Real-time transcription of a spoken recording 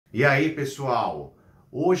E aí, pessoal,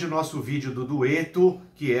 hoje o nosso vídeo do dueto,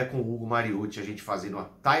 que é com o Hugo Mariutti, a gente fazendo a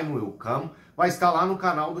Time Will Come, vai estar lá no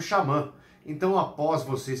canal do Xamã. Então, após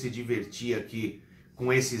você se divertir aqui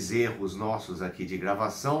com esses erros nossos aqui de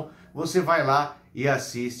gravação, você vai lá e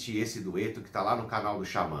assiste esse dueto que está lá no canal do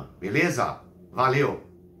Xamã, beleza? Valeu!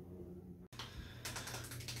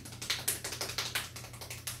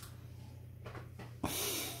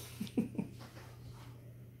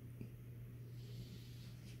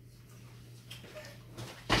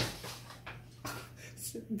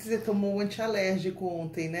 Você tomou um antialérgico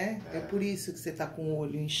ontem, né? É por isso que você tá com o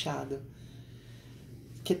olho inchado.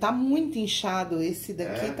 Porque tá muito inchado. Esse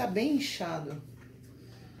daqui tá bem inchado.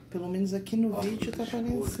 Pelo menos aqui no vídeo tá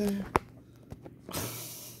aparecendo.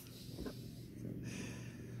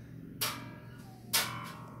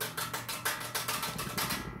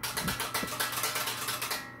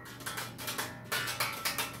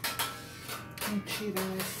 Vamos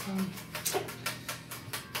tirar essa...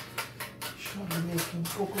 Deixa eu abrir aqui um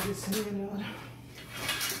pouco, ver se melhora.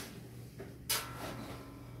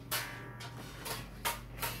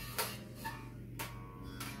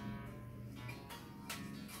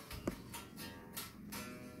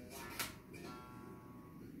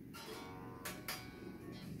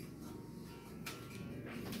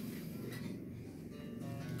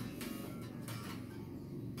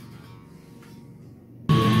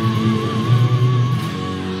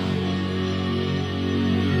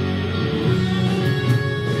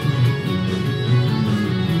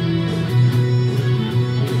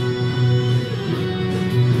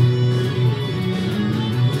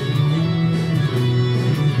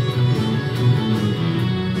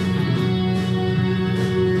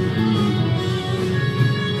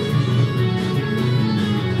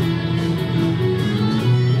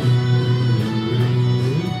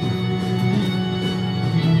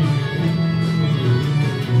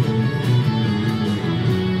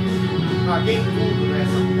 Caguei tudo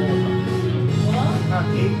nessa porra.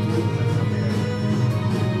 Caguei tudo nessa merda.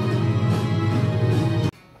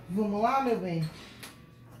 Vamos lá, meu bem?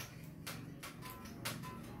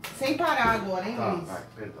 Sem parar agora, hein, Tá, Luiz? vai,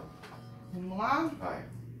 perdão. Vamos lá? Vai.